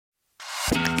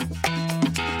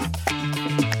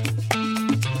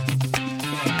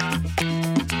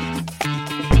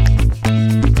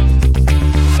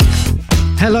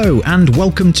Hello and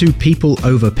welcome to People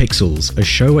Over Pixels, a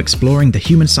show exploring the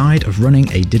human side of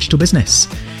running a digital business.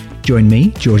 Join me,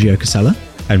 Giorgio Casella.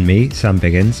 And me, Sam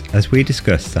Biggins, as we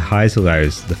discuss the highs and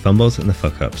lows, the fumbles and the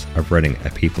fuck-ups of running a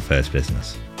people-first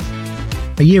business.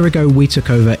 A year ago, we took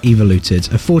over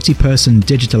Evoluted, a 40-person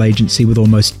digital agency with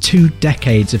almost 2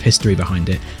 decades of history behind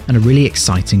it and a really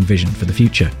exciting vision for the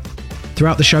future.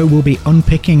 Throughout the show, we'll be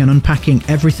unpicking and unpacking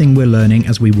everything we're learning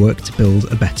as we work to build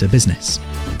a better business.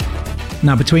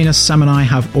 Now, between us, Sam and I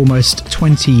have almost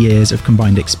 20 years of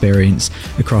combined experience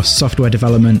across software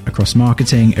development, across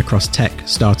marketing, across tech,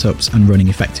 startups, and running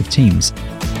effective teams.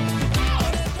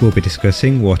 We'll be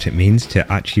discussing what it means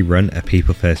to actually run a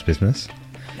people-first business,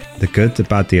 the good, the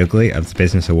bad, the ugly of the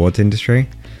business awards industry,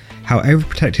 how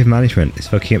overprotective management is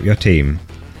fucking up your team.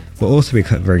 We'll also be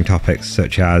covering topics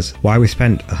such as why we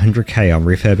spent $100,000 on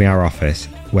refurbing our office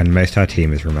when most of our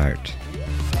team is remote.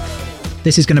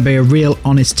 This is going to be a real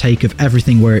honest take of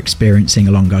everything we're experiencing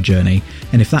along our journey,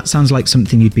 and if that sounds like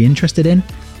something you'd be interested in,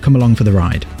 come along for the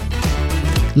ride.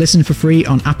 Listen for free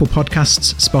on Apple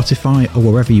Podcasts, Spotify, or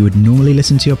wherever you would normally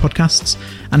listen to your podcasts,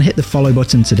 and hit the follow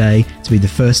button today to be the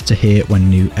first to hear when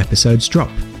new episodes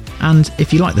drop. And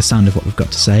if you like the sound of what we've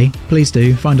got to say, please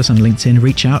do find us on LinkedIn,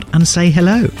 reach out and say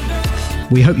hello.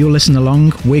 We hope you'll listen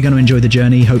along. We're going to enjoy the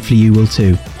journey. Hopefully you will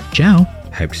too. Ciao.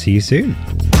 Hope to see you soon.